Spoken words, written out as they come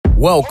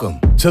Welcome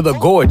to the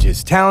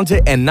gorgeous,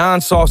 talented, and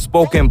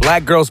non-soft-spoken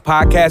Black Girls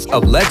podcast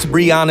of Let's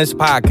Be Honest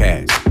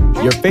podcast.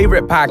 Your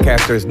favorite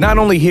podcaster is not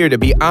only here to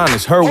be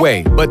honest her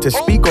way, but to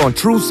speak on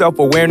true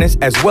self-awareness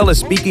as well as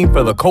speaking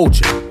for the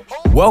culture.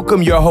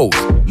 Welcome your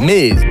host,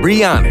 Ms.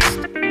 Be Honest.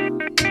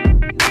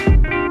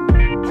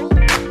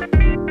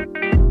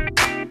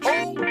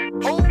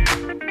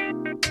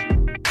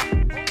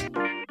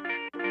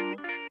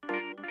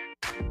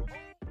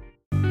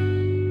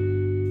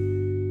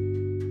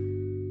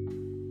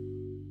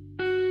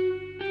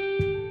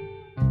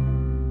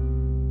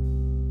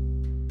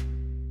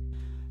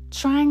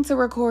 Trying to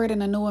record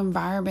in a new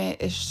environment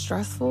is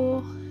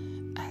stressful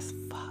as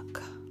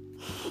fuck.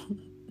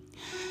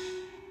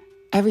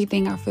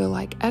 Everything I feel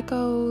like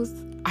echoes.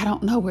 I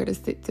don't know where to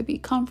sit to be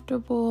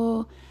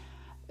comfortable.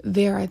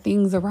 There are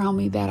things around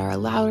me that are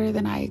louder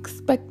than I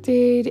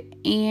expected,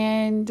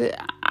 and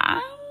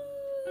I'm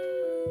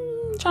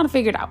trying to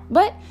figure it out.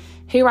 But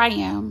here I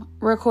am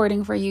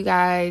recording for you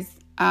guys.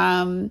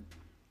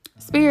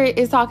 Spirit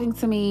is talking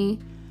to me.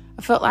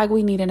 I felt like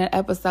we needed an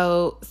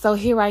episode, so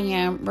here I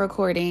am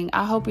recording.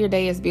 I hope your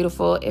day is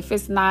beautiful. If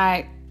it's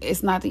not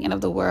the end of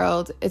the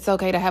world. It's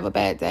okay to have a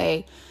bad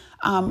day.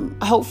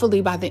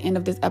 Hopefully by the end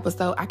of this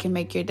episode, I can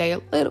make your day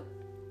a little,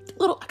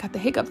 I got the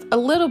hiccups, a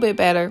little bit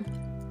better.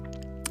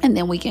 And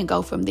then we can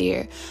go from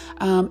there.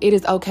 It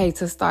is okay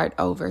to start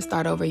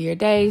over your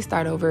day,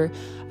 start over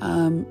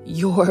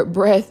your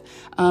breath,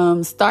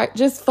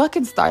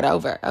 start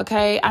over.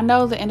 Okay. I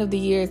know the end of the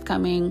year is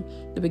coming.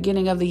 The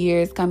beginning of the year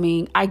is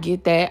coming. I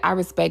get that. I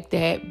respect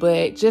that.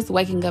 But just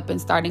waking up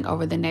and starting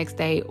over the next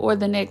day or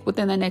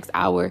within the next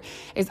hour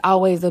is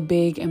always a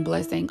big and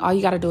blessing. All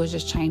you got to do is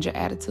just change your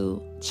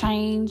attitude.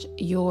 Change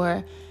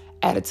your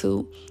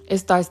attitude. It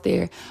starts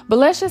there. But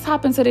let's just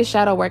hop into this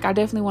shadow work. I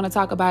definitely want to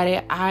talk about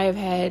it. I've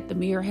had the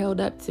mirror held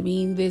up to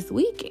me this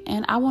week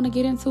and I want to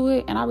get into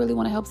it, and I really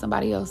want to help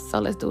somebody else. So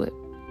let's do it.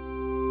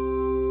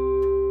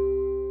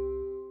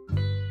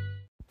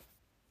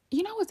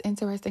 You know what's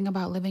interesting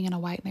about living in a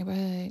white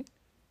neighborhood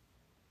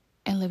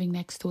and living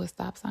next to a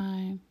stop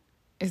sign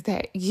is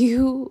that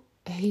you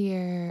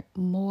hear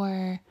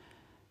more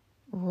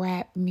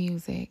rap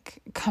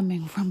music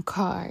coming from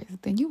cars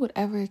than you would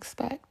ever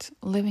expect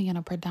living in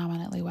a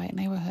predominantly white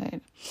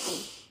neighborhood.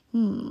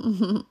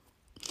 It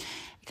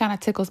kind of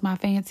tickles my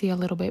fancy a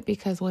little bit,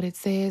 because what it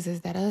says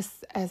is that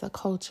us as a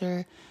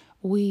culture,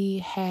 we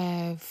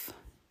have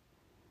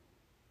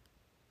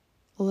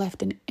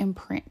left an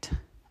imprint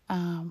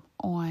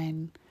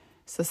on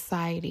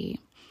society.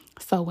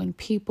 So when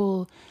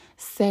people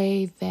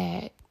say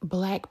that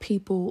Black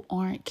people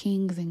aren't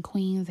kings and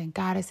queens and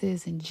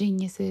goddesses and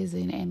geniuses,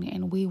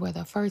 and we were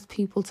the first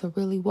people to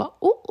really walk,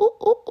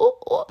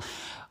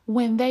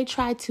 when they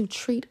try to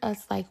treat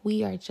us like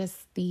we are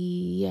just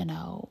the,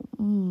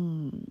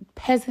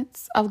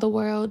 peasants of the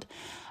world,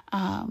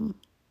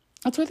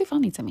 it's really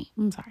funny to me.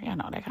 I'm sorry, I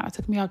know that kind of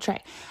took me off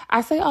track. I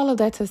say all of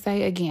that to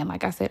say, again,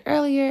 like I said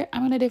earlier,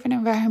 I'm in a different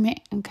environment,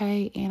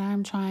 okay? And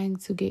I'm trying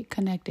to get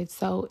connected.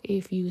 So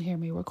if you hear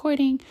me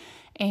recording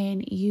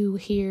and you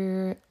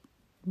hear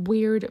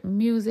weird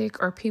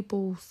music or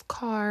people's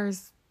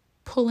cars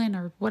pulling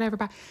or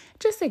whatever,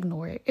 just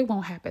ignore it. It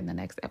won't happen the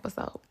next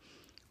episode.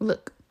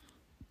 Look,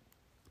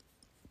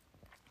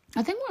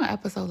 I think we're on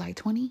episode like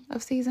 20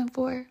 of season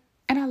 4,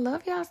 and I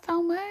love y'all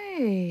so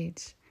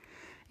much.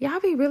 Y'all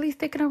be really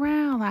sticking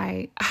around.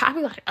 Like, I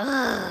be like,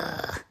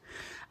 ugh.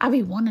 I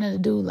be wanting to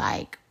do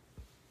like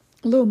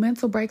little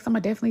mental breaks. I'm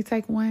gonna definitely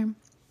take one.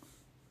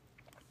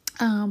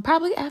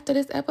 Probably after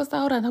this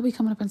episode. I know we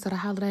coming up into the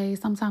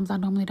holidays. Sometimes I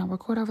normally don't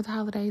record over the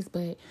holidays,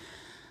 but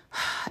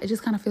it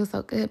just kind of feels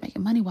so good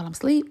making money while I'm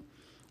asleep.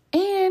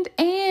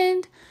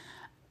 And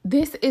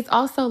this is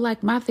also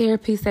like my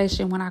therapy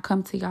session when I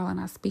come to y'all and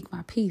I speak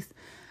my piece.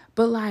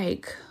 But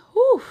like,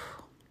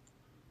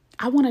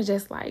 I want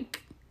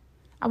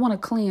to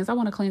cleanse. I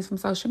want to cleanse from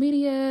social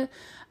media.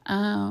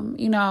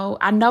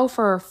 I know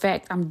for a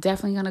fact I'm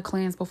definitely going to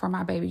cleanse before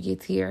my baby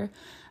gets here.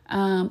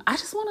 I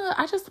just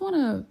want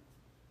to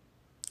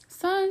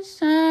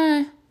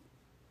sunshine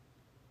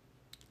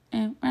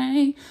and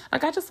rain.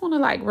 Like, I just want to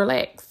like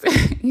relax.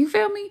 You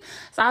feel me?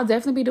 So I'll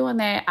definitely be doing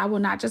that. I will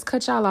not just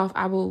cut y'all off.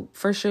 I will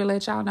for sure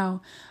let y'all know.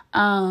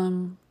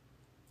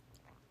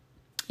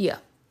 Yeah.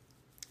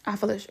 I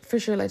for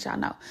sure let y'all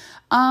know.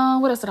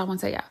 What else did I want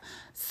to tell y'all?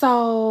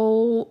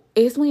 So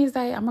it's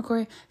Wednesday. I'm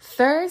recording.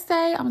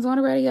 Thursday, I'm doing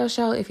a radio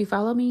show. If you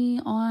follow me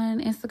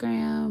on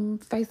Instagram,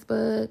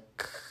 Facebook,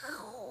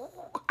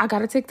 I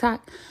got a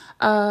TikTok.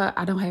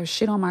 I don't have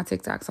shit on my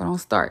TikTok, so don't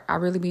start. I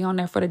really be on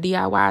there for the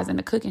DIYs and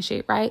the cooking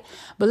shit, right?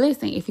 But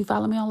listen, if you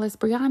follow me on Let's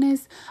Be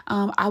Honest,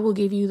 I will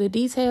give you the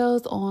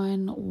details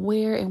on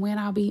where and when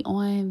I'll be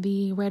on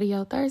the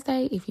radio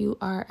Thursday. If you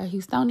are a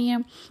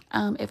Houstonian,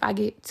 if I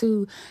get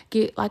to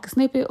get like a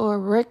snippet or a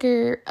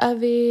record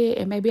of it,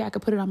 and maybe I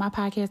could put it on my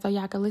podcast so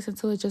y'all can listen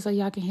to it, just so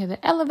y'all can hear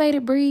the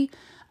elevated Bree.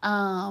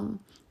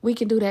 We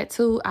can do that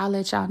too. I'll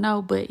let y'all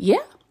know. But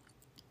yeah,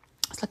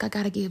 it's like I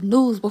gotta give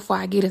news before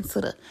I get into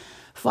the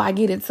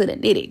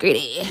nitty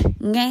gritty.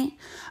 Okay.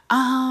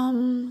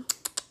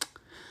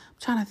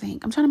 trying to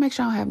think. I'm trying to make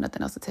sure I don't have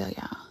nothing else to tell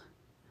y'all.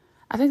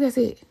 I think that's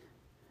it.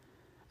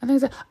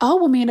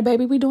 Well, me and the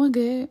baby, we doing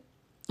good.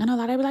 I know a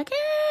lot of people like,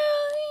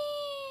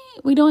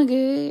 yeah, we doing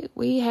good.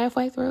 We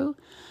halfway through.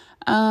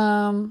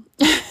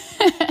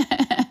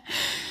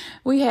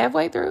 We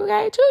halfway through.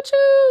 Okay,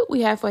 choo-choo.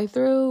 We halfway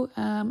through.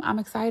 I'm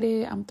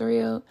excited. I'm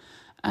thrilled.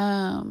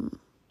 Yeah,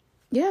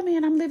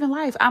 man, I'm living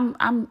life. I'm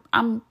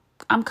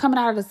coming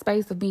out of the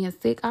space of being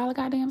sick all the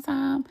goddamn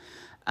time.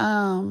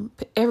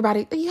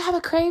 Everybody, you have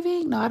a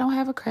craving? No, I don't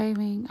have a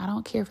craving. I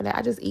don't care for that.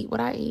 I just eat what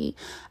I eat.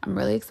 I'm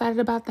really excited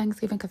about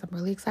Thanksgiving because I'm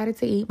really excited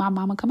to eat. My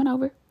mama coming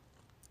over.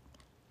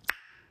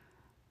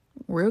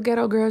 Real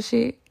ghetto girl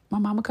shit. My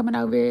mama coming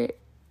over.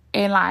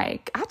 And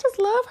like, I just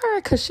love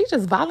her because she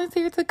just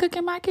volunteered to cook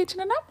in my kitchen.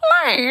 And I'm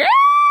like,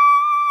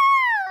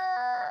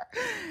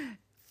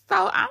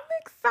 so I'm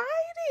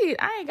excited.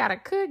 I ain't got to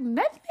cook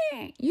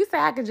nothing. You say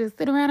I could just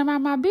sit around and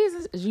mind my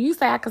business. You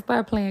say I could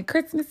start playing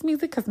Christmas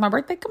music because my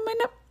birthday coming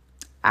up.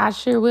 I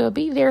sure will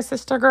be there,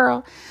 sister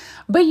girl.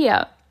 But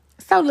yeah,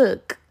 so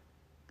look,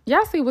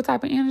 y'all see what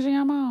type of energy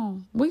I'm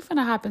on. We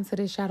finna hop into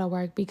this shadow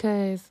work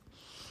because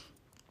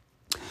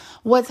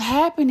what's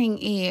happening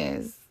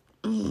is,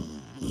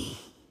 I'm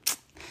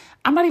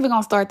not even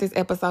going to start this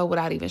episode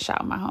without even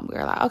shouting my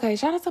homegirl out. Okay,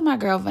 shout out to my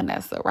girl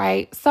Vanessa,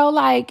 right? So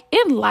like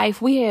in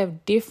life, we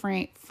have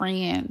different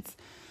friends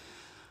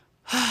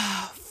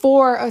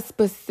for a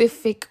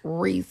specific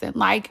reason.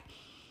 Like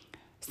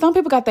some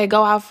people got their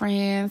go out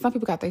friends. Some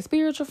people got their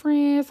spiritual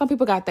friends. Some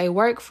people got their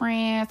work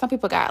friends. Some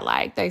people got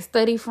like their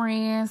study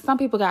friends. Some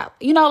people got,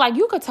 like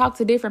you could talk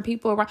to different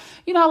people around,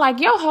 like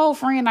your whole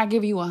friend, I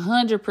give you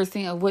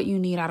 100% of what you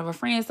need out of a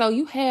friend. So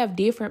you have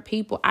different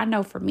people. I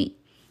know for me,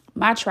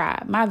 my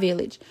tribe, my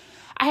village,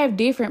 I have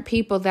different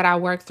people that I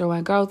work through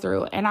and go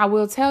through. And I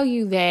will tell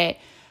you that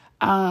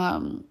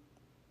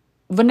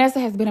Vanessa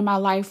has been in my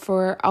life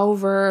for a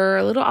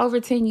little over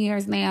 10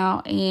 years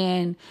now.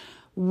 And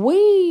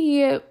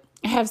we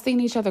have seen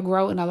each other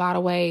grow in a lot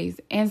of ways.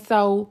 And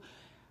so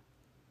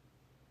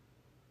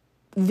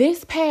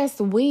this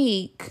past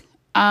week,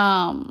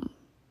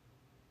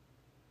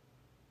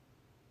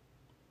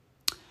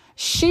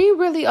 she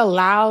really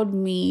allowed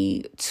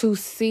me to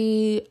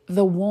see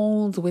the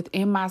wounds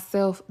within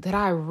myself that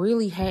I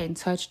really hadn't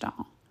touched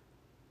on.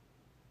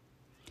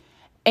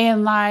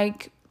 And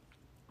like,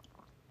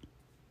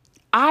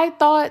 I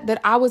thought that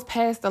I was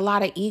past a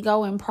lot of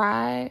ego and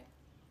pride,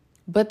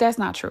 but that's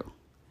not true.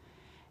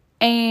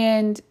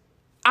 And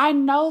I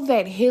know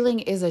that healing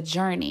is a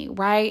journey,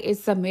 right?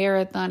 It's a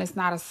marathon. It's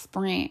not a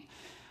sprint,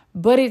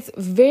 but it's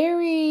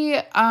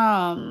very,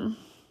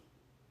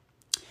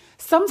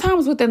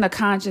 sometimes within the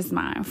conscious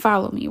mind,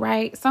 follow me,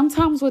 right?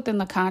 Sometimes within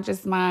the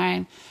conscious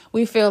mind,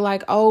 we feel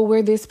like, oh,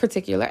 we're this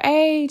particular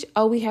age.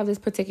 Oh, we have this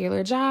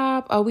particular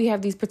job. Oh, we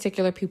have these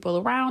particular people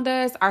around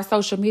us. Our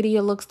social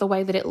media looks the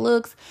way that it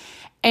looks.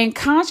 And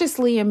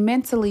consciously and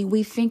mentally,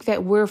 we think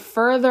that we're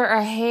further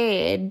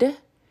ahead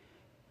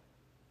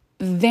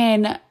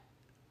than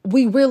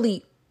we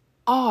really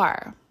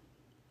are.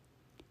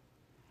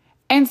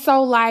 And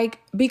so like,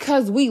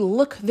 because we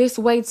look this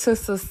way to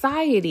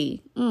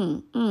society,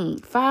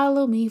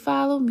 follow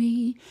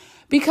me.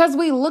 Because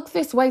we look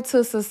this way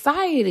to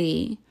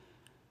society,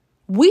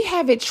 we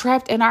have it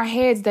trapped in our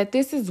heads that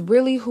this is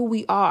really who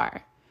we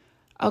are.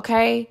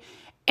 Okay.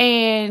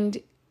 And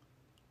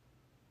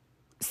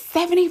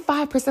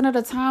 75% of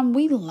the time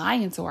we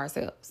lying to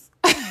ourselves.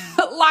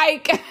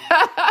 Like,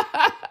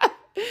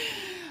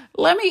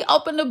 let me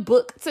open the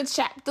book to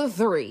chapter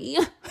 3.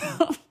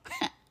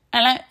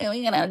 And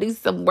we're going to do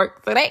some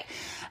work today.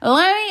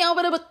 Let me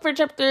open the book for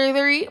chapter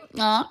 3,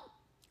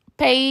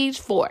 page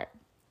 4.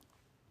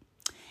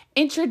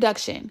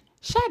 Introduction,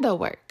 shadow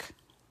work.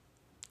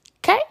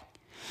 Okay?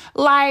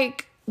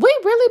 Like, we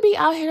really be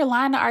out here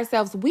lying to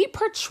ourselves. We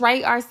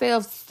portray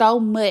ourselves so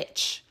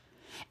much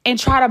and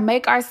try to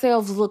make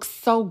ourselves look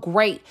so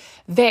great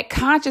that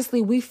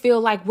consciously we feel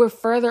like we're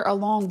further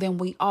along than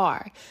we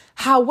are.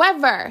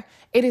 However,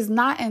 it is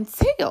not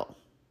until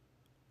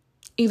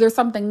either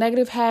something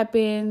negative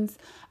happens,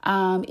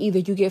 either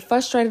you get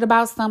frustrated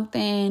about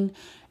something.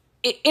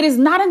 It is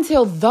not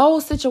until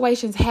those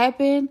situations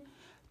happen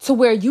to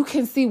where you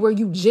can see where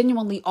you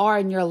genuinely are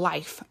in your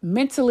life,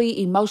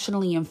 mentally,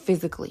 emotionally, and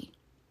physically.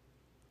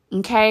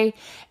 Okay?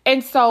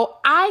 And so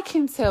I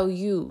can tell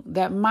you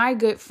that my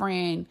good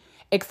friend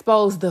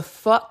exposed the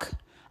fuck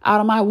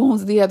out of my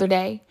wounds the other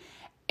day.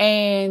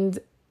 And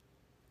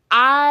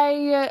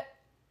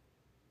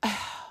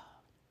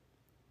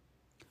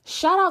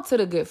shout out to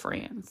the good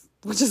friends.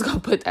 We're just going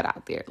to put that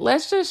out there.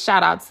 Let's just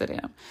shout out to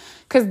them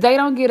because they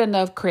don't get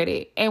enough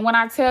credit. And when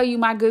I tell you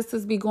my good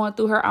sis be going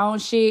through her own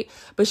shit,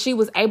 but she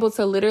was able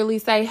to literally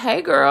say,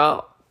 hey,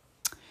 girl,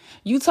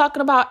 you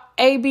talking about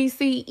A, B,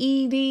 C,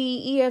 E,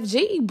 D, E, F,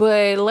 G,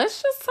 but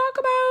let's just talk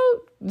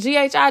about G,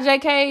 H, I, J,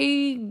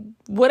 K,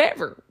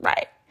 whatever,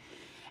 right?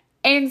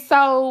 And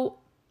so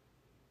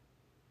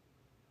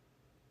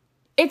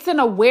it's an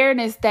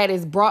awareness that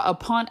is brought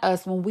upon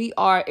us when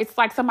it's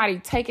like somebody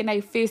taking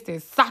a fist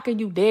and socking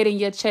you dead in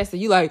your chest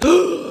and you like,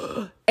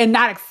 and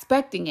not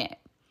expecting it.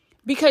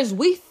 Because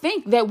we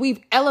think that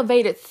we've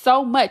elevated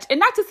so much. And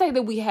not to say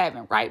that we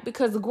haven't, right?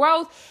 Because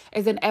growth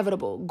is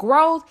inevitable.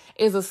 Growth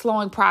is a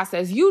slowing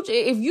process.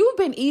 If you've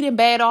been eating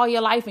bad all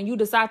your life and you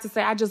decide to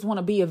say, I just want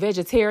to be a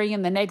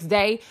vegetarian the next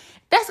day,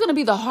 that's going to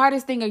be the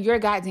hardest thing of your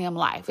goddamn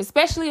life,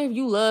 especially if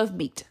you love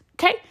meat.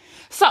 Okay?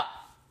 So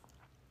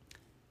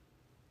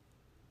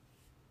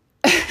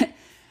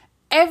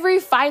every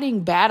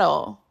fighting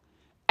battle,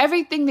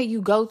 everything that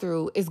you go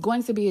through is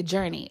going to be a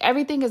journey.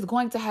 Everything is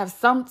going to have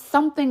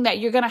something that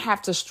you're going to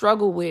have to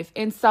struggle with.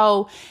 And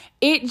so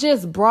it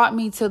just brought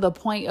me to the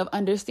point of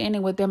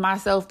understanding within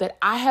myself that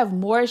I have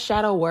more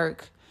shadow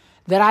work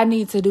that I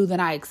need to do than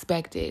I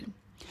expected.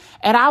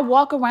 And I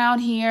walk around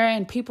here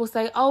and people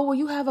say, oh, well,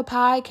 you have a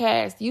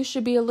podcast. You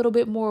should be a little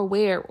bit more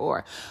aware.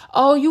 Or,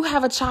 oh, you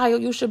have a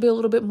child. You should be a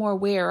little bit more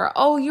aware. Or,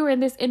 oh, you're in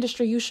this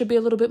industry. You should be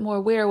a little bit more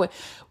aware.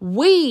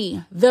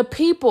 We, the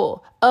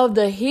people of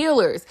the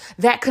healers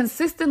that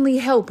consistently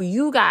help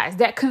you guys,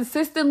 that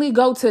consistently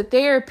go to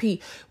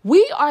therapy,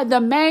 we are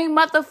the main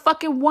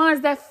motherfucking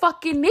ones that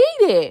fucking need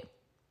it.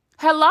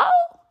 Hello?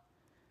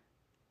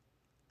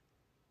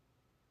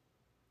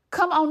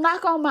 Come on,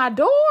 knock on my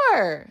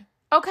door.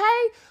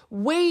 Okay,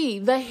 we,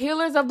 the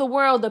healers of the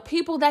world, the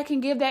people that can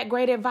give that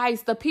great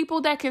advice, the people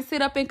that can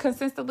sit up and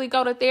consistently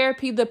go to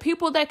therapy, the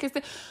people that can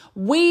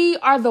we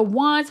are the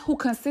ones who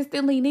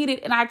consistently need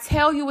it. And I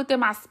tell you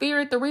within my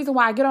spirit, the reason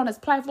why I get on this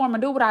platform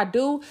and do what I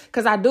do,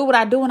 because I do what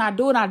I do and I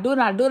do and I do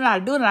and I do and I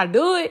do and I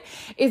do it,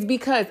 is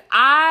because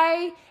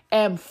I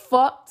am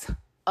fucked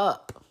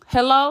up.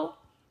 Hello?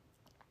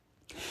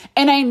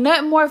 And ain't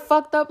nothing more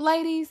fucked up,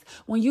 ladies,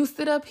 when you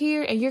sit up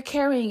here and you're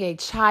carrying a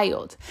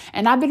child.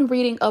 And I've been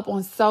reading up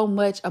on so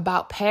much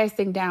about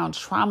passing down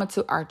trauma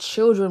to our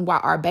children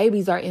while our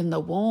babies are in the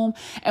womb.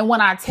 And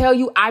when I tell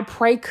you, I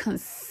pray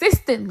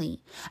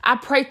consistently, and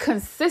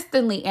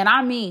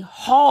I mean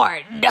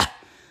hard.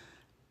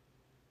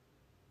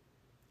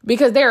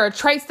 Because there are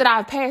traits that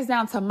I've passed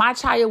down to my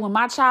child when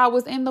my child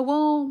was in the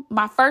womb,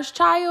 my first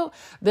child,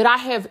 that I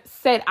have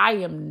said, I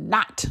am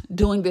not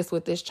doing this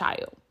with this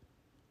child.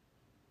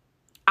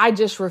 I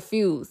just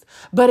refuse.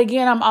 But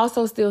again, I'm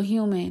also still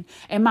human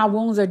and my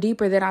wounds are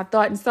deeper than I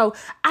thought. And so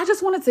I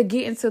just wanted to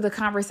get into the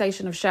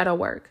conversation of shadow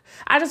work.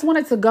 I just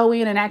wanted to go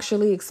in and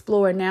actually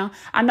explore. Now,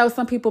 I know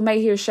some people may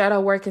hear shadow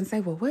work and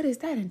say, well, what is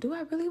that? And do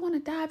I really want to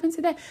dive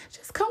into that?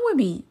 Just come with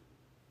me.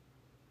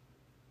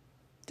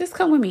 Just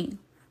come with me.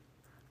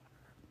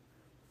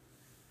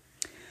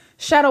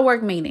 Shadow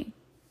work meaning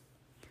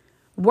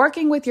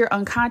working with your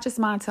unconscious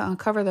mind to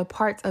uncover the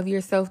parts of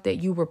yourself that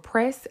you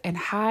repress and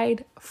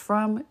hide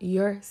from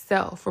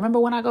yourself. Remember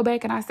when I go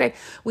back and I say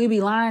we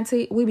be lying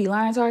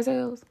to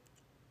ourselves?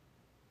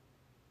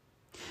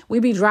 We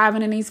be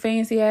driving in these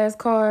fancy ass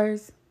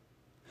cars.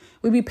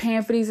 We be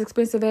paying for these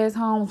expensive ass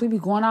homes. We be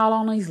going all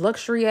on these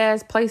luxury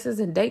ass places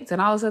and dates and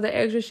all this other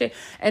extra shit.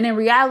 And in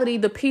reality,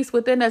 the peace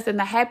within us and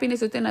the happiness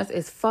within us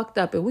is fucked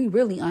up and we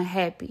really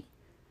unhappy.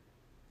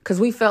 Because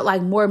we felt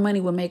like more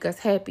money would make us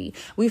happy.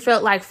 We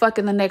felt like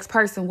fucking the next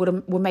person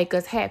would make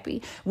us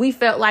happy. We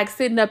felt like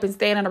sitting up and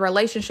staying in a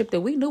relationship that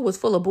we knew was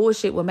full of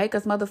bullshit would make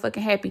us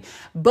motherfucking happy.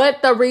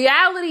 But the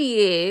reality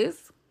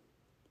is,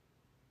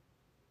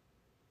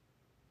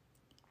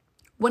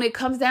 when it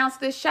comes down to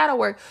this shadow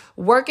work,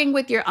 working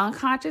with your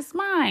unconscious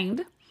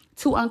mind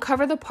to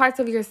uncover the parts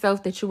of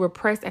yourself that you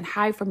repress and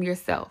hide from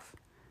yourself.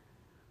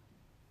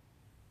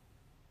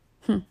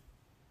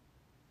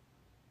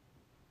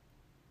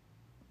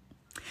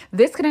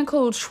 This can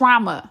include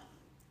trauma.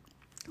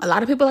 A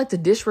lot of people like to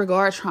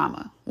disregard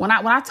trauma. When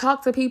I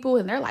talk to people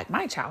and they're like,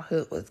 my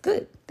childhood was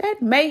good.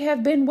 That may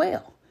have been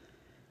well.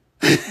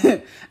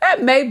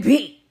 That may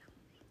be.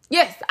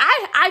 Yes,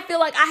 I feel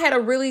like I had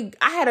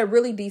a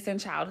really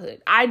decent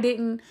childhood. I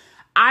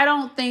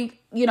don't think,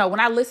 when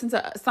I listen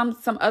to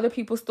some other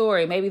people's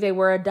story, maybe they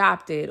were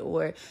adopted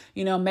or,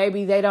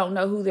 maybe they don't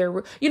know who they're,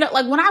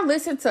 like when I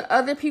listen to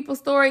other people's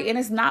story and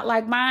it's not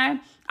like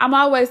mine, I'm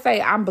always say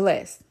I'm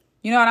blessed.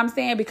 You know what I'm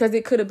saying? Because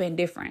it could have been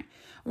different,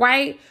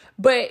 right?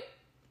 But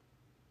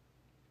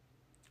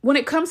when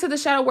it comes to the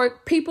shadow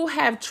work, people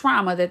have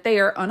trauma that they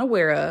are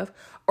unaware of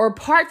or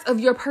parts of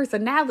your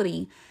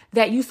personality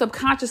that you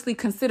subconsciously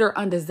consider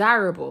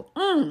undesirable.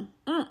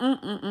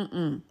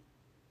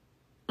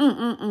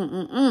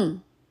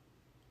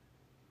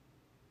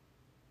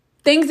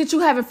 Things that you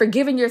haven't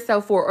forgiven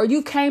yourself for, or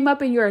you came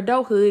up in your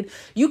adulthood,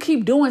 you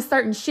keep doing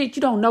certain shit.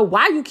 You don't know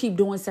why you keep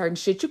doing certain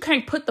shit. You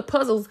can't put the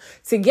puzzles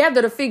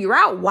together to figure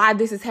out why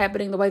this is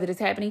happening the way that it's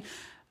happening.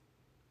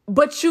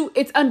 But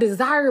it's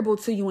undesirable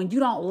to you and you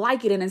don't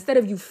like it. And instead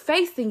of you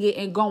facing it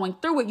and going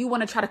through it, you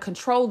want to try to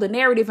control the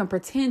narrative and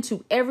pretend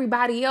to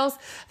everybody else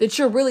that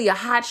you're really a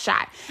hot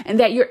shot and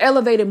that you're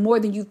elevated more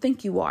than you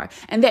think you are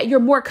and that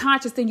you're more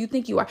conscious than you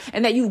think you are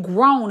and that you've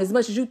grown as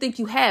much as you think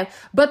you have.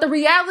 But the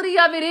reality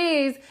of it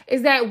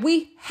is that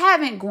we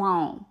haven't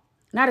grown,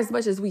 not as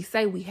much as we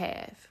say we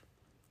have.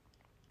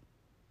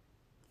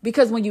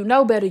 Because when you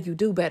know better, you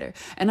do better.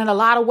 And in a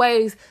lot of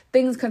ways,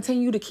 things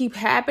continue to keep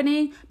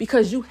happening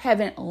because you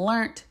haven't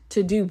learned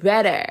to do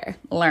better.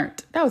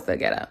 Learned. That was so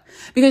ghetto.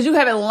 Because you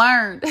haven't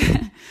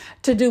learned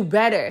to do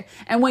better.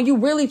 And when you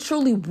really,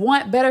 truly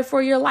want better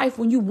for your life,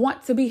 when you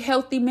want to be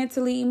healthy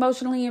mentally,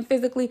 emotionally, and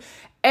physically,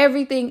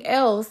 everything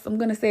else, I'm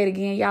going to say it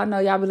again. Y'all know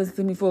y'all been listening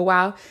to me for a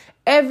while.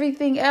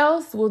 Everything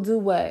else will do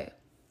what?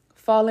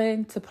 Fall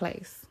into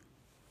place.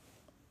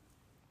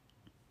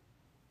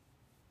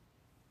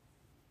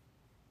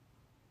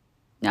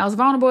 Now, as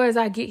vulnerable as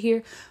I get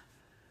here,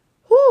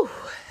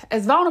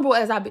 as vulnerable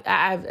as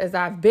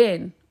I've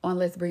been on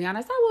Let's Be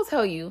Honest, I will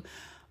tell you,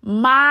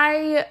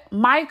 my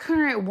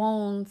current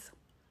wounds,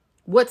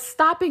 what's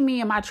stopping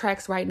me in my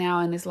tracks right now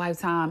in this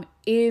lifetime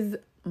is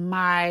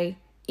my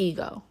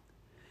ego.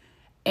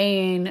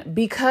 And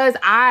because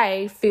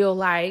I feel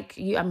like,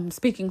 I'm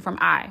speaking from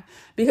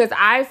because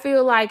I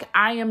feel like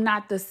I am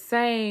not the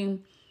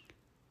same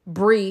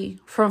Bree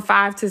from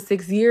 5 to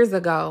 6 years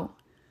ago.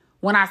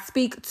 When I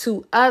speak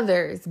to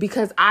others,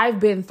 because I've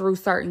been through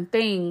certain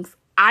things,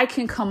 I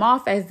can come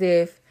off as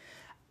if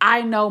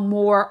I know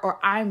more or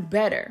I'm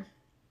better.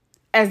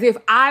 As if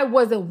I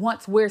wasn't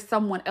once where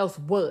someone else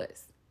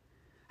was.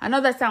 I know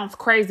that sounds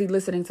crazy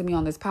listening to me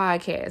on this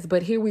podcast,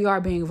 but here we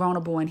are being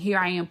vulnerable, and here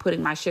I am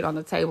putting my shit on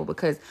the table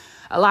because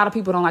a lot of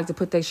people don't like to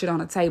put their shit on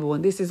the table,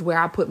 and this is where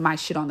I put my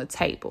shit on the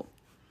table.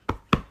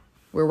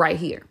 We're right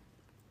here.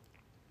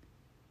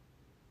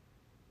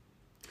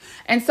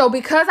 And so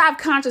because I've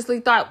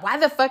consciously thought, why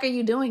the fuck are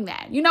you doing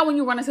that? You know, when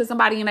you run into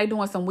somebody and they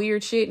doing some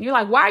weird shit and you're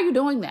like, why are you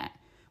doing that?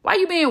 Why are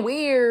you being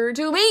weird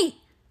to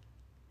me?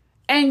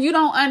 And you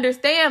don't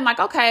understand, like,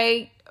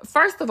 okay,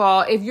 first of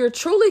all, if you're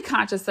truly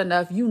conscious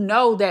enough, you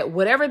know that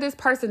whatever this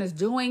person is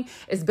doing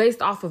is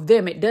based off of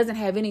them. It doesn't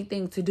have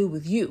anything to do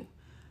with you.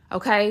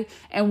 Okay.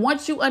 And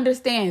once you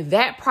understand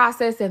that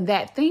process and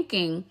that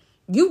thinking,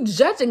 you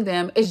judging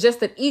them is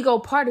just an ego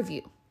part of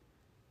you.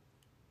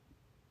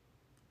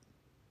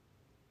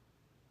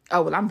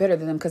 Oh, well, I'm better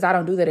than them because I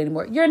don't do that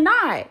anymore. You're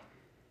not.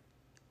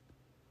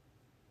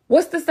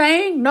 What's the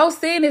saying? No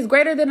sin is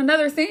greater than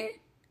another sin.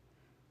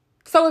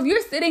 So if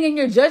you're sitting and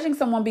you're judging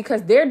someone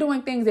because they're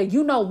doing things that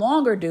you no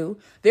longer do,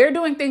 they're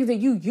doing things that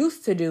you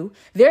used to do,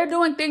 they're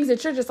doing things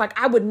that you're just like,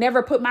 I would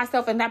never put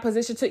myself in that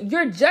position to,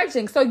 you're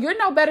judging. So you're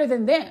no better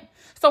than them.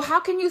 So how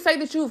can you say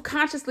that you've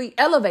consciously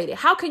elevated?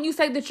 How can you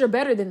say that you're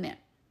better than them?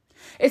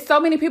 It's so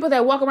many people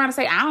that walk around and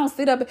say, I don't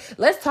sit up.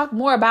 Let's talk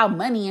more about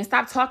money and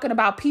stop talking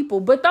about people.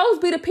 But those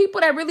be the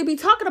people that really be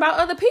talking about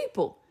other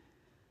people.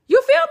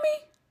 You feel me?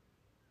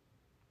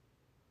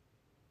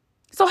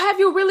 So have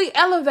you really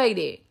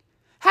elevated?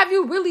 Have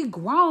you really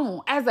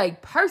grown as a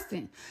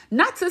person?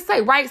 Not to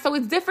say, right? So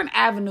it's different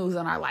avenues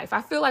in our life.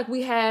 I feel like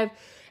we have,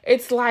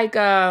 it's like,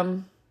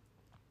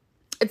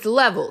 it's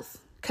levels.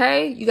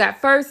 Okay. You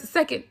got first,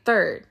 second,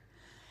 third.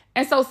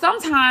 And so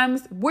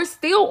sometimes we're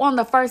still on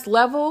the first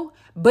level,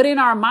 but in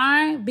our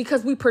mind,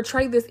 because we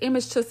portray this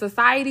image to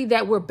society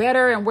that we're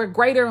better and we're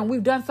greater and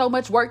we've done so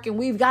much work and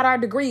we've got our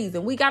degrees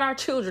and we got our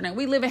children and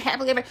we live in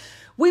happily ever,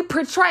 we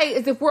portray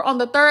as if we're on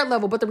the third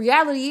level. But the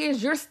reality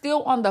is you're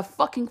still on the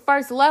fucking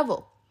first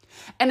level.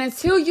 And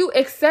until you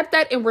accept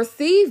that and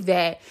receive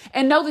that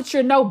and know that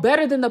you're no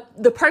better than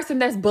the person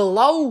that's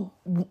below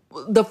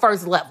the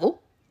first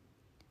level,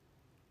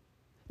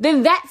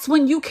 then that's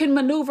when you can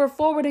maneuver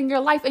forward in your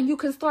life and you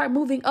can start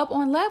moving up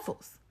on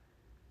levels.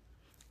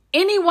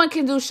 Anyone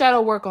can do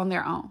shadow work on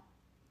their own.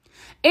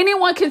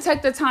 Anyone can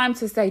take the time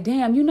to say,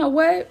 damn, you know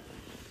what?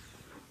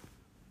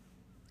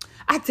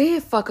 I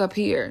did fuck up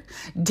here.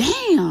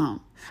 Damn,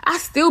 I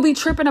still be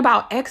tripping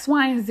about X,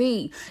 Y, and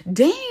Z.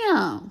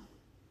 Damn.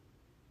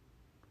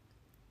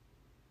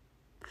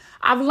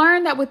 I've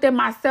learned that within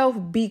myself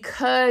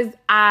because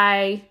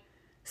I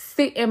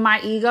sit in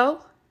my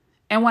ego.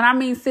 And when I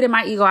mean sit in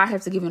my ego, I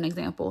have to give you an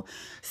example.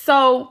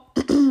 So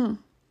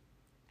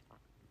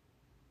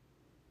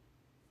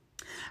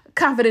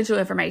confidential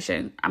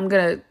information. I'm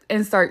going to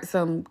insert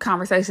some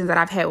conversations that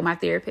I've had with my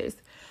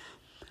therapist.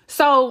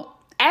 So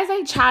as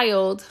a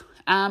child,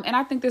 and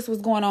I think this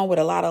was going on with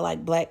a lot of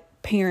like Black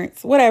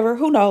parents, whatever,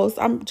 who knows?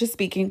 I'm just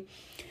speaking.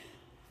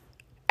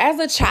 As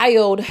a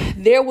child,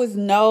 there was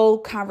no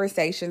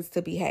conversations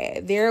to be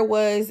had. There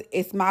was,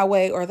 it's my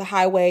way or the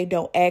highway.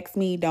 Don't ask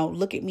me. Don't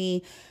look at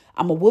me.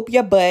 I'm going to whoop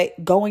your butt.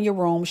 Go in your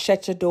room.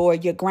 Shut your door.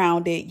 You're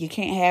grounded. You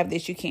can't have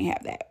this. You can't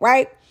have that.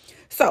 Right?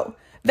 So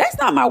that's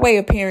not my way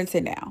of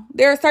parenting now.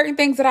 There are certain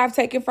things that I've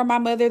taken from my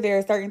mother. There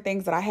are certain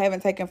things that I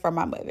haven't taken from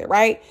my mother.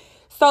 Right?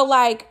 So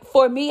like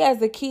for me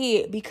as a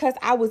kid, because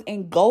I was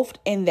engulfed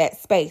in that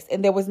space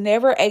and there was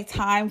never a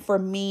time for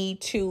me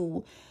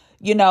to,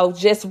 you know,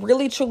 just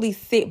really truly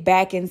sit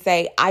back and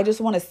say, I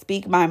just want to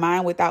speak my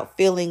mind without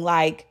feeling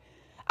like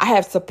I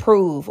have to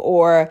prove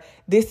or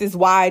this is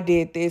why I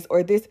did this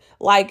or this,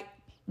 like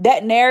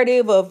that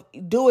narrative of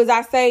do as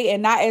I say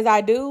and not as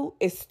I do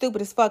is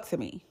stupid as fuck to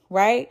me.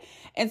 Right.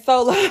 And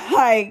so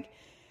like,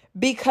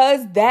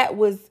 because that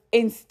was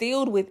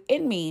instilled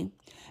within me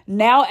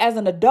now as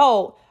an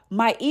adult,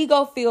 my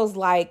ego feels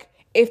like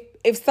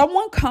if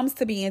someone comes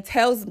to me and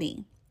tells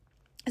me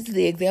This is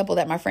the example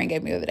that my friend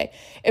gave me the other day.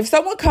 If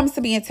someone comes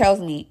to me and tells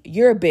me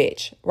you're a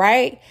bitch,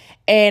 right?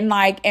 And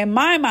like in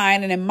my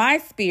mind and in my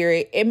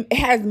spirit, it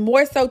has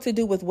more so to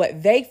do with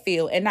what they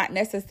feel and not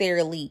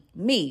necessarily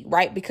me,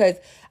 right? Because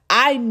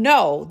I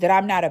know that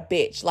I'm not a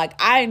bitch. Like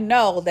I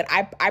know that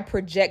I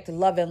project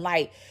love and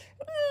light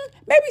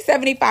maybe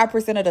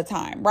 75% of the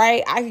time,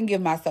 right? I can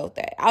give myself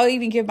that. I'll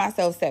even give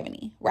myself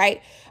 70,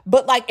 right?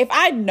 But like, if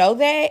I know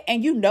that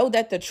and you know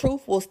that the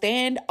truth will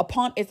stand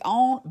upon its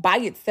own by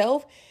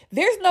itself,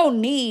 there's no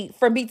need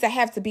for me to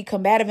have to be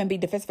combative and be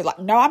defensive. Like,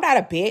 no, I'm not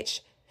a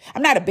bitch.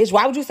 I'm not a bitch.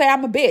 Why would you say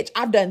I'm a bitch?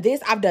 I've done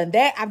this. I've done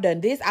that. I've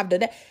done this. I've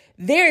done that.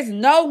 There's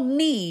no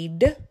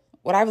need,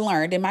 what I've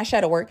learned in my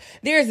shadow work,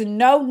 there's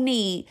no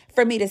need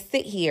for me to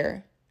sit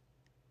here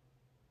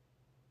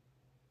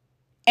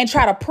and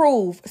try to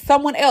prove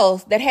someone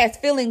else that has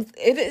feelings.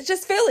 It's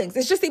just feelings.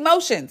 It's just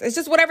emotions. It's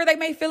just whatever they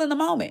may feel in the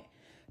moment.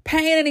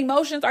 Pain and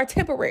emotions are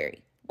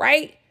temporary,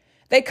 right?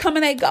 They come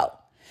and they go.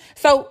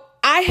 So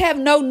I have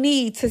no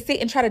need to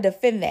sit and try to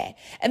defend that.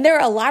 And there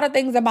are a lot of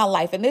things in my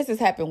life, and this has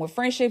happened with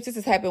friendships. This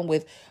has happened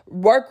with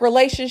work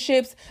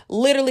relationships.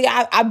 Literally,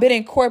 I've been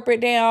in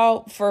corporate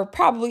now for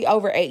probably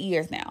over 8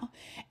 years now.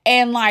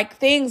 And like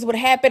things would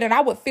happen and I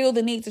would feel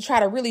the need to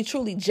try to really,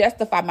 truly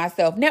justify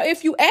myself. Now,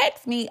 if you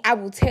ask me, I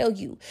will tell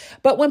you.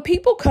 But when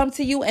people come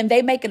to you and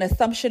they make an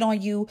assumption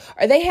on you,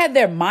 or they have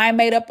their mind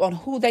made up on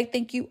who they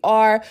think you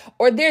are,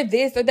 or they're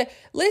this or that,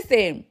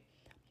 listen,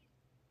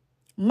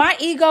 my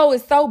ego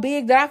is so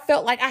big that I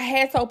felt like I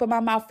had to open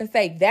my mouth and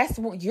say,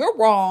 you're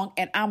wrong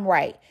and I'm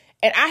right.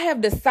 And I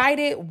have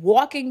decided,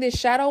 walking this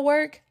shadow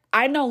work,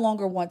 I no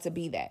longer want to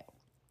be that.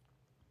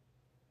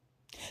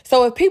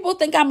 So if people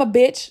think I'm a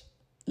bitch,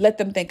 let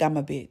them think I'm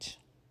a bitch.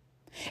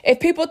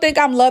 If people think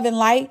I'm love and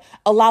light,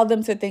 allow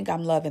them to think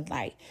I'm love and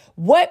light.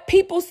 What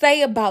people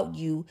say about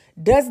you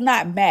does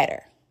not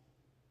matter.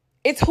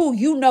 It's who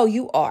you know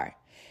you are.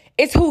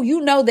 It's who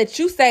you know that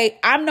you say,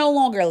 I'm no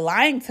longer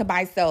lying to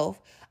myself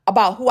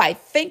about who I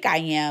think I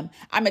am.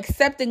 I'm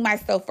accepting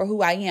myself for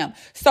who I am.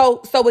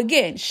 So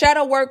again,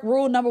 shadow work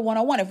rule number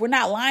 101. If we're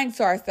not lying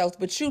to ourselves,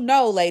 but you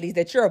know, ladies,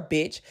 that you're a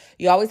bitch.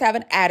 You always have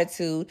an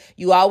attitude.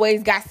 You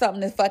always got something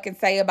to fucking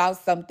say about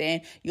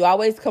something. You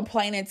always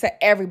complaining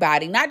to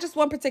everybody, not just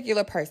one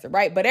particular person,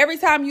 right? But every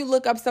time you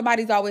look up,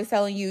 somebody's always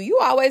telling you, you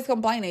always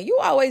complaining. You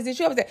always this,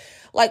 you always that.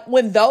 Like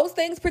when those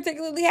things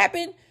particularly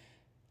happen,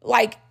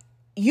 like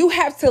you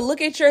have to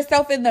look at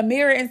yourself in the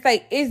mirror and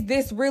say, is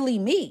this really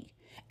me?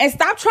 And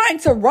stop trying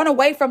to run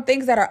away from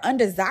things that are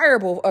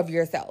undesirable of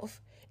yourself.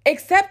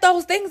 Accept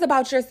those things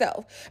about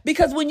yourself.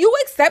 Because when you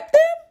accept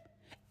them,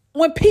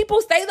 when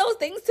people say those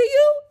things to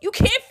you, you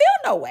can't feel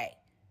no way.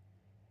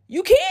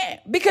 You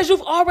can't, because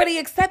you've already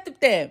accepted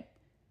them.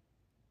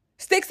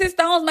 Sticks and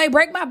stones may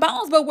break my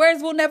bones, but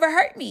words will never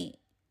hurt me.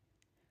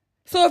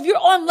 So if you're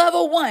on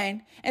level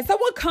 1 and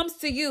someone comes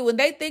to you and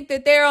they think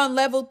that they're on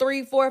level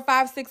 3, 4,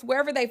 5, 6,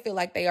 wherever they feel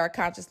like they are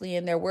consciously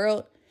in their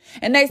world,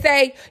 and they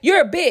say,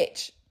 you're a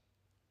bitch.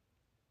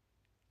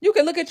 You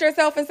can look at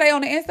yourself and say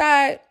on the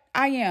inside,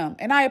 I am.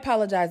 And I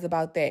apologize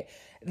about that.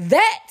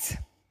 That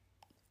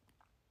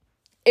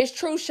is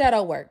true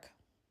shadow work.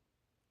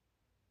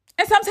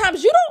 And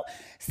sometimes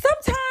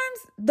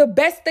the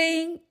best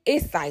thing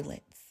is silence.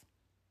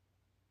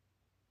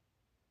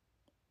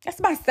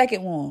 That's my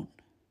second wound.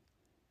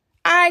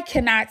 I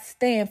cannot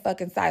stand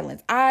fucking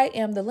silence. I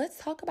am let's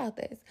talk about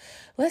this.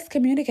 Let's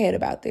communicate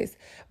about this.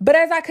 But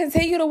as I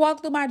continue to walk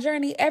through my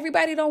journey,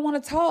 everybody don't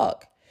want to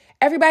talk.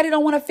 Everybody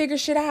don't want to figure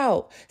shit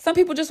out. Some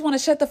people just want to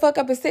shut the fuck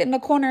up and sit in the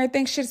corner and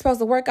think shit's supposed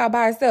to work out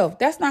by itself.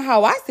 That's not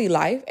how I see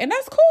life. And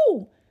that's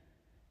cool.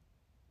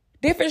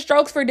 Different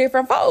strokes for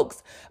different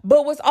folks.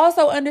 But what's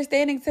also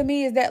understanding to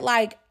me is that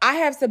like I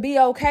have to be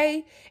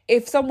okay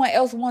if someone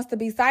else wants to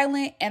be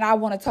silent and I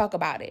want to talk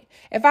about it.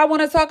 If I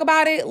want to talk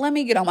about it, let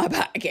me get on my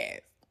podcast.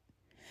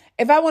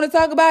 If I want to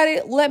talk about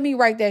it, let me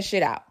write that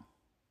shit out.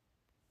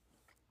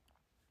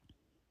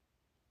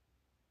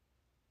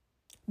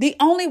 The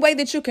only way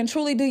that you can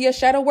truly do your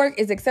shadow work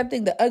is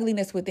accepting the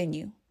ugliness within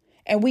you.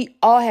 And we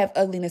all have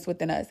ugliness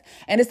within us.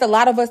 And it's a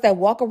lot of us that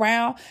walk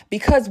around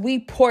because we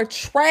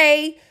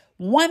portray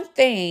one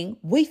thing.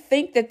 We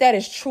think that that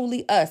is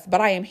truly us.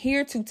 But I am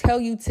here to tell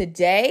you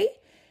today,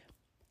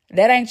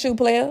 that ain't you,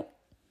 player.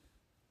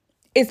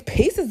 It's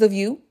pieces of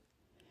you.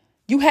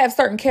 You have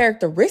certain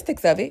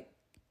characteristics of it.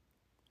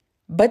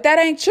 But that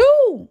ain't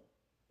you.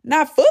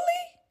 Not fully.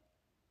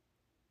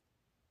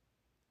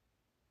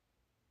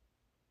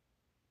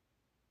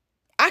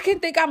 I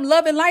can think I'm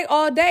love and light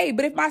all day,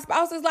 but if my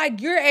spouse is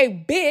like, you're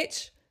a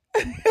bitch,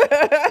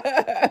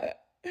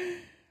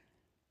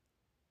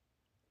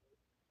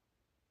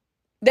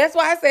 that's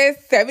why I said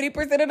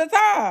 70% of the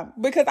time,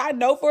 because I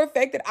know for a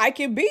fact that I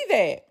can be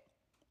that.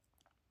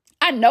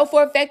 I know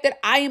for a fact that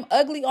I am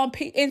ugly on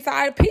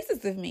inside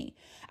pieces of me.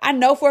 I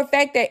know for a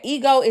fact that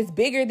ego is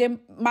bigger than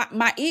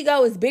my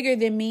ego is bigger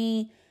than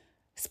me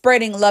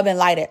spreading love and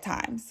light at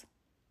times.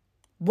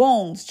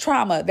 Wounds,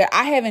 trauma that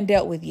I haven't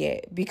dealt with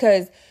yet,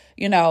 because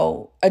you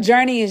know, a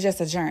journey is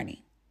just a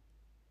journey.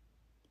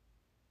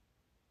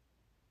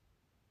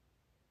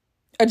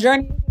 A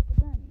journey.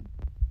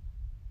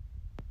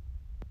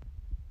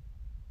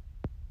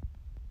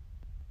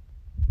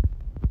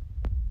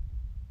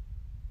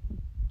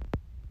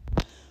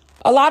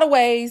 A lot of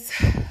ways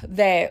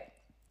that,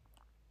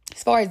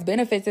 as far as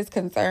benefits is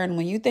concerned,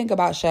 when you think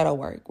about shadow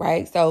work,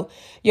 right? So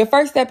your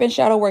first step in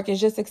shadow work is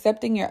just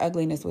accepting your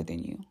ugliness within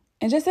you.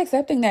 And just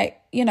accepting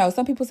that,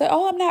 some people say,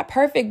 oh, I'm not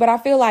perfect. But I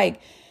feel like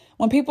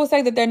when people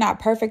say that they're not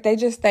perfect, they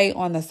just stay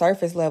on the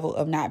surface level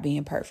of not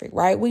being perfect,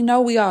 right? We know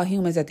we all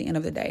humans at the end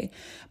of the day.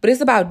 But it's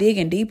about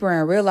digging deeper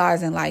and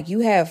realizing like you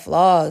have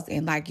flaws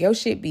and like your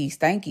shit be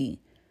stanky.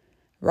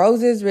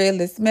 Roses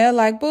really smell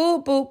like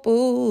boo, boo,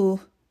 boo.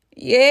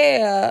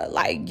 Yeah,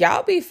 like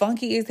y'all be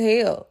funky as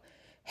hell.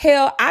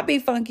 Hell, I be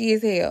funky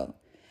as hell.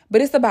 But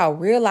it's about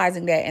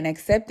realizing that and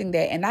accepting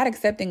that and not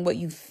accepting what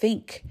you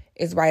think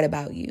is right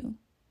about you.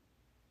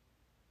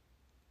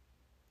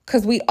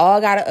 Because we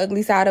all got an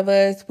ugly side of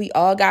us. We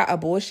all got a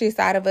bullshit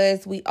side of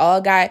us. We all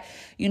got,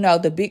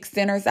 the big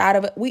sinner side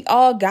of it. We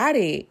all got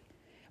it.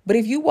 But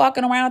if you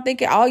walking around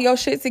thinking all your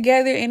shit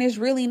together and it's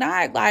really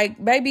not,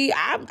 like, baby,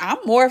 I'm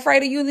more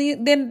afraid of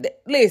you than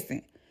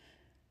listen.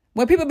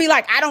 When people be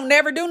like, I don't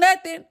never do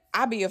nothing,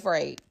 I be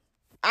afraid.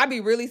 I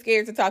be really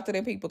scared to talk to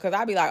them people because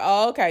I be like,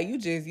 oh, okay, you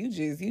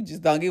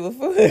just don't give a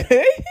fuck.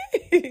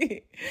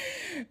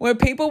 When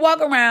people walk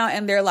around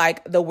and they're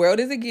like, the world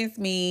is against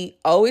me.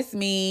 Oh, it's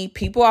me.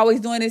 People always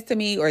doing this to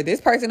me, or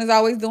this person is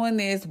always doing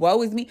this.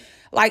 Woe is me.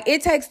 Like,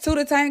 it takes two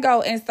to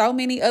tango and so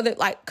many other,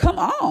 like, come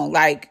on.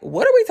 Like,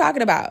 what are we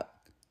talking about?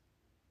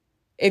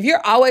 If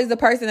you're always the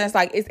person that's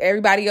like, it's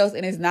everybody else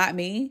and it's not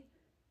me,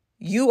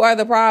 you are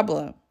the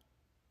problem.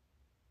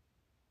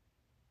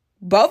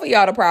 Both of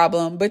y'all the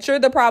problem, but you're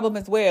the problem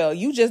as well.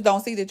 You just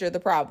don't see that you're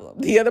the problem.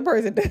 The other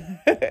person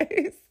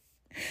does.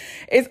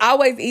 It's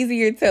always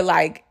easier to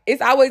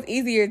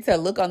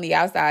look on the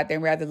outside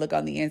than rather look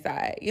on the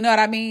inside. You know what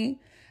I mean?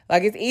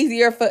 Like, it's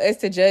easier for us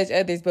to judge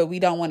others, but we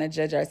don't want to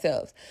judge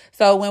ourselves.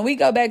 So when we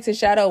go back to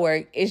shadow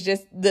work, it's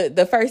just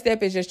the first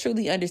step is just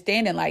truly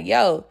understanding, like,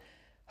 yo,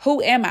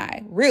 who am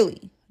I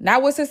really?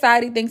 Not what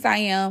society thinks I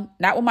am,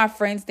 not what my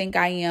friends think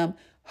I am.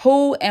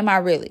 Who am I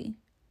really?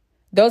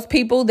 Those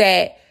people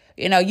that,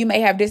 you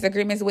may have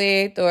disagreements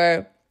with,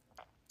 or,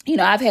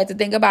 I've had to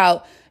think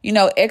about,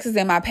 exes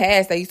in my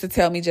past. They used to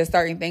tell me just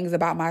certain things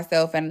about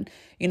myself. And,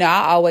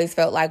 I always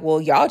felt like,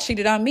 well, y'all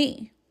cheated on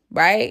me.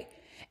 Right.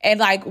 And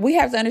like, we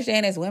have to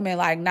understand as women,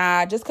 like,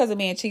 nah, just because a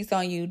man cheats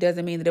on you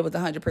doesn't mean that it was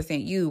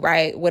 100% you.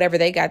 Right. Whatever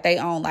they got, they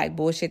own like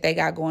bullshit they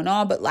got going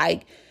on. But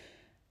like,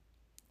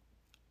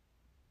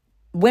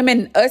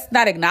 women, us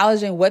not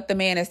acknowledging what the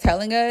man is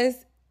telling us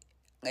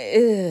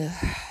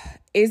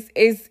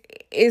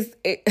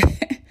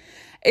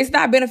it's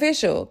not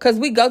beneficial, because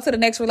we go to the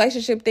next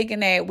relationship thinking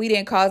that we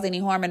didn't cause any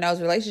harm in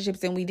those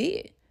relationships, and we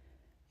did.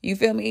 You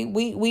feel me?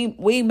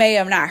 We may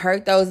have not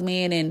hurt those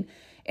men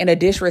in a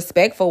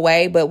disrespectful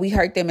way, but we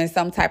hurt them in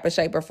some type of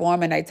shape or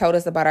form, and they told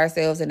us about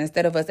ourselves, and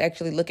instead of us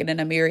actually looking in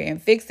the mirror and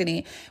fixing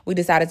it, we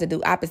decided to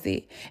do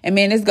opposite. And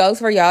man, this goes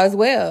for y'all as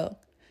well.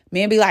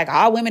 Men be like,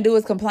 all women do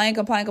is complain.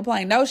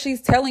 No,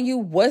 she's telling you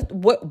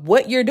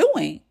what you're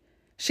doing.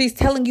 She's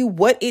telling you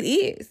what it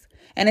is.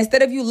 And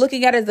instead of you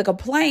looking at it as a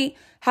complaint,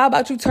 how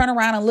about you turn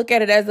around and look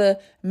at it as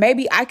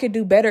maybe I could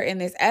do better in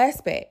this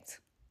aspect.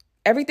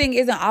 Everything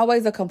isn't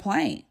always a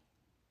complaint.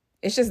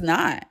 It's just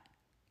not.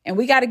 And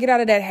we got to get out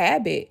of that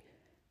habit.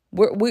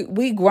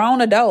 We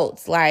grown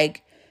adults.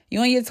 Like,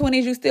 you in your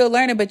 20s, you still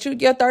learning, but your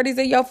 30s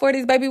and your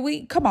 40s,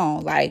 baby, come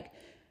on. Like,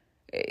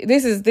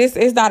 this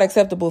is not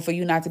acceptable for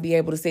you not to be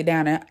able to sit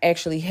down and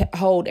actually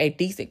hold a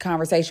decent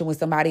conversation with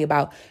somebody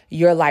about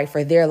your life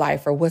or their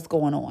life or what's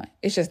going on.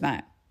 It's just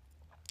not.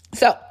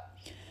 So,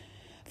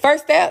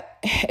 first step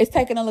is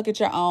taking a look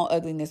at your own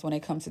ugliness when it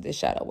comes to this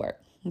shadow work.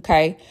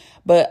 Okay.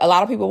 But a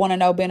lot of people want to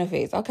know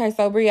benefits. Okay,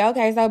 so Brie,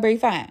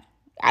 fine.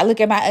 I look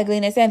at my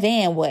ugliness and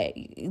then what?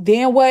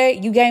 Then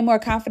what? You gain more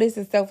confidence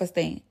and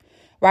self-esteem.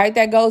 Right?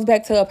 That goes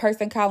back to a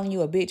person calling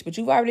you a bitch, but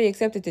you've already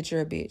accepted that you're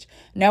a bitch.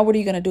 Now, what are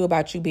you going to do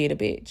about you being a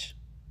bitch?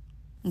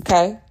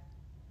 Okay.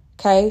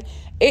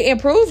 It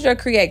improves your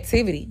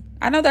creativity.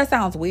 I know that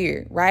sounds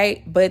weird,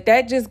 right? But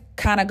that just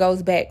kind of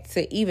goes back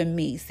to even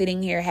me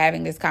sitting here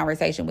having this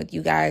conversation with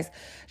you guys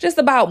just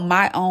about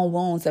my own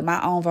wounds and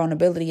my own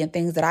vulnerability and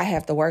things that I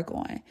have to work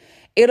on.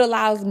 It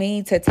allows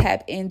me to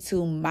tap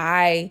into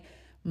my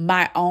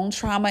own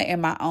trauma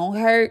and my own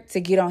hurt to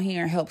get on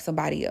here and help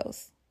somebody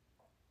else.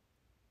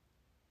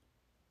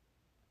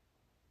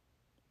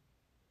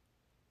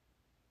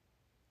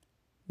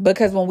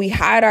 Because when we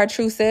hide our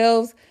true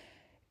selves,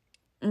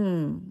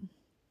 when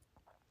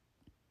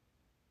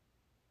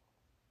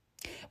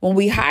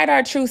we hide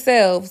our true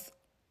selves,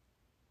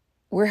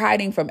 we're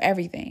hiding from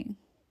everything,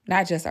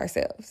 not just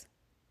ourselves.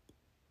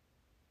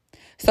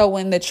 So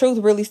when the truth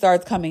really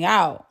starts coming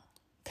out,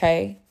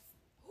 when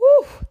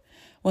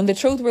the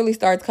truth really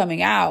starts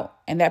coming out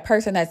and that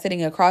person that's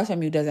sitting across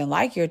from you doesn't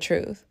like your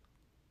truth,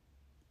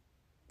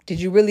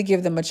 did you really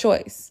give them a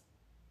choice?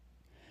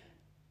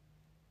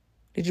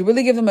 Did you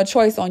really give them a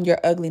choice on your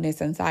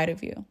ugliness inside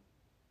of you?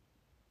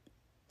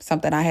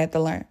 Something I had to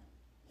learn.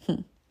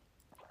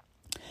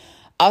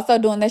 Also,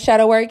 doing the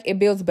shadow work, it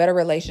builds better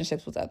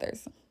relationships with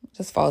others.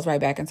 Just falls right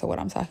back into what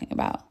I'm talking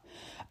about.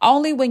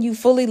 Only when you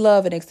fully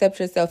love and accept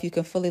yourself, you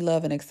can fully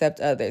love and accept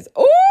others.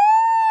 Ooh,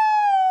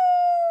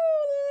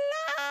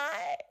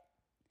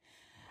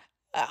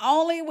 Lord.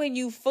 Only when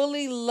you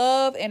fully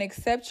love and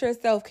accept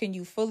yourself can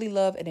you fully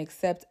love and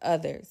accept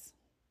others.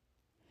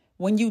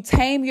 When you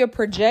tame your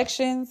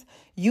projections,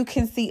 you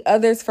can see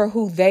others for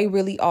who they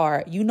really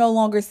are. You no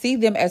longer see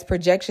them as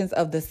projections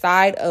of the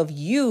side of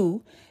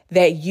you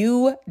that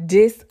you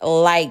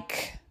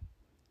dislike.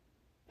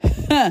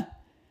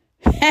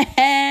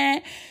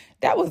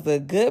 That was a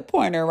good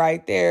pointer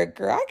right there,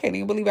 girl. I can't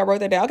even believe I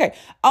wrote that down. Okay.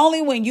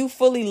 Only when you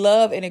fully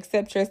love and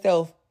accept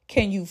yourself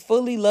can you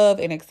fully love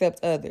and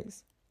accept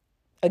others.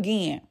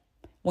 Again,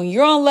 when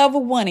you're on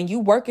level 1 and you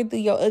working through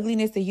your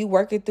ugliness and you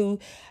working through,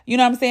 you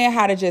know what I'm saying,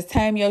 how to just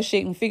tame your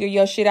shit and figure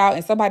your shit out,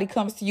 and somebody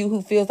comes to you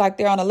who feels like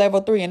they're on a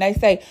level 3 and they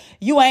say,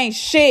 you ain't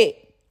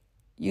shit.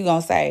 You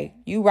gonna say,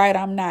 you right,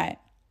 I'm not.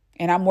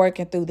 And I'm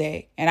working through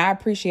that. And I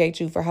appreciate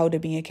you for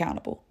holding me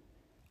accountable.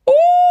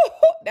 Ooh,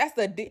 that's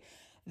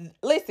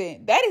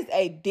listen, that is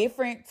a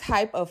different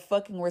type of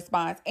fucking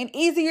response, and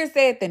easier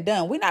said than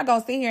done. We're not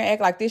going to sit here and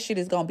act like this shit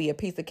is going to be a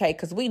piece of cake,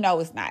 because we know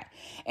it's not.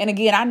 And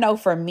again, I know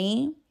for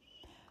me,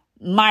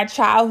 my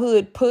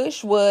childhood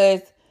push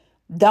was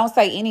don't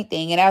say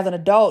anything. And as an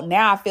adult,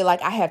 now I feel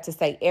like I have to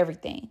say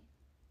everything.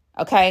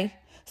 Okay.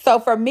 So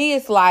for me,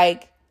 it's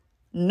like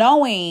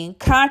knowing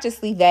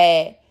consciously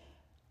that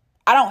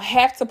I don't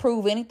have to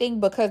prove anything,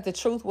 because the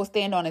truth will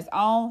stand on its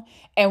own.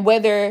 And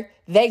whether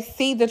they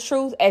see the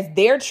truth as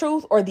their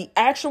truth or the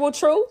actual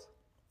truth,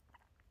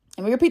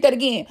 let me repeat that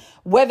again,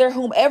 whether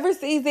whomever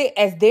sees it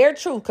as their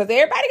truth, because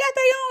everybody got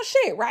their own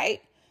shit,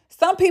 right?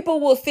 Some people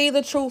will see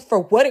the truth for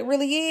what it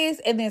really is,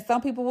 and then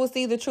some people will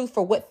see the truth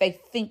for what they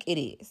think it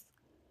is.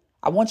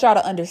 I want y'all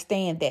to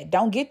understand that.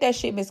 Don't get that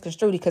shit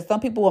misconstrued, because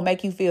some people will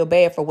make you feel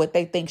bad for what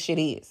they think shit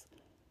is.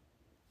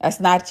 That's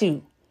not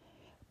you.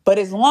 But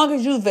as long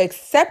as you've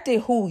accepted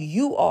who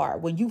you are,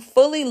 when you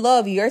fully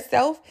love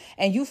yourself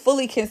and you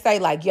fully can say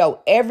like,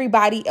 yo,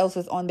 everybody else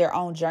is on their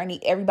own journey,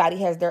 everybody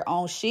has their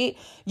own shit,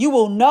 you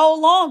will no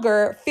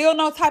longer feel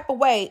no type of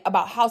way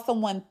about how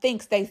someone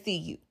thinks they see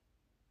you.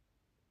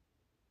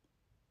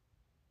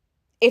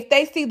 If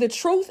they see the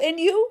truth in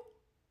you,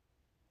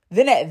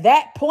 then at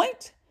that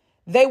point,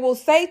 they will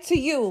say to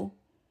you,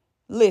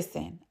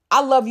 listen,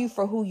 I love you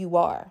for who you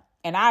are,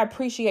 and I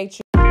appreciate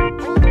you.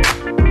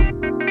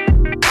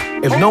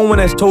 If no one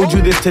has told you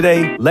this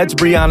today, Let's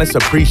Be Honest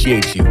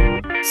appreciates you.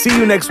 See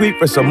you next week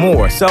for some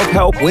more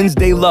Self-Help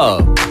Wednesday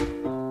love.